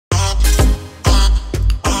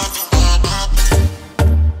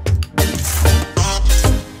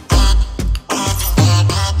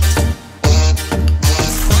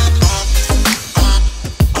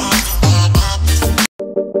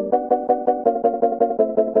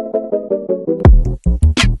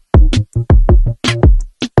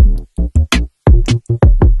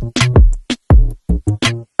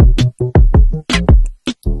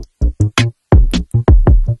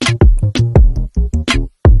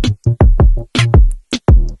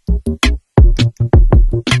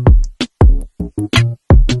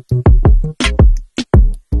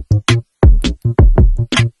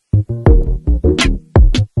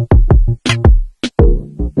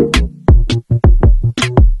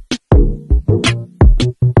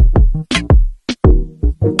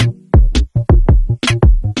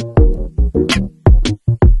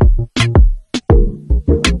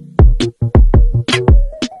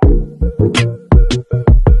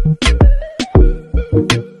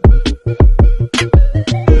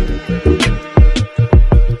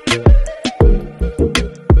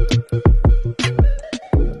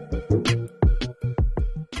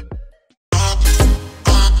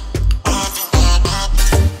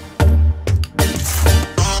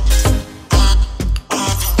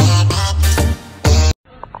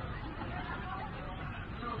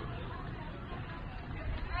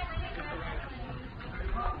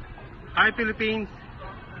Hi, Philippines.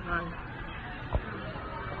 Hi.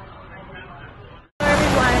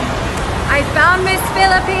 Everyone, I found Miss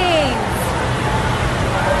Philippines.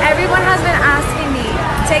 Everyone has been asking me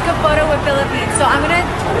to take a photo with Philippines, so I'm gonna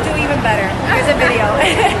do even better. Here's a video.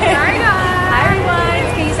 Hi guys. Hi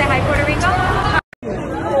everyone. Can you say hi, Puerto Rico?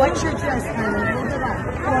 What's your dress, honey? Hold it up.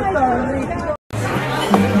 Puerto Rico.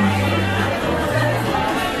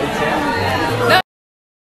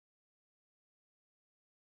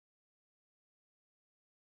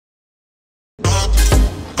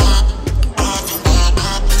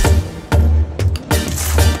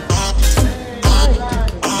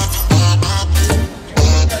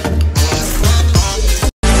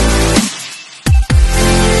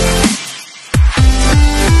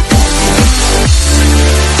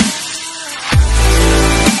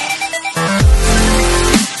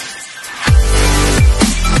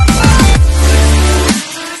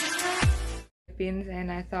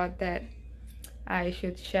 And I thought that I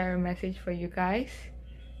should share a message for you guys,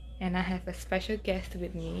 and I have a special guest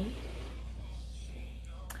with me.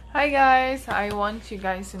 Hi guys, I want you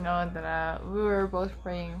guys to know that we were both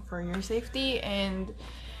praying for your safety, and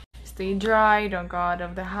stay dry, don't go out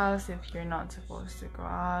of the house if you're not supposed to go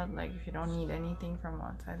out, like if you don't need anything from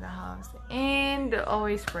outside the house, and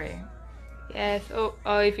always pray. Yes,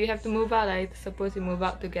 if you have to move out, I suppose you move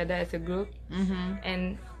out together as a group,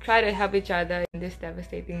 and try to help each other in this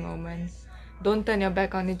devastating moment. Don't turn your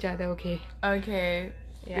back on each other, okay? Okay.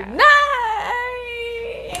 Yeah. Good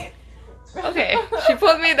night! Okay, she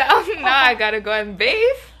pulled me down. Now I gotta go and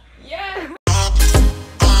bathe. Yes!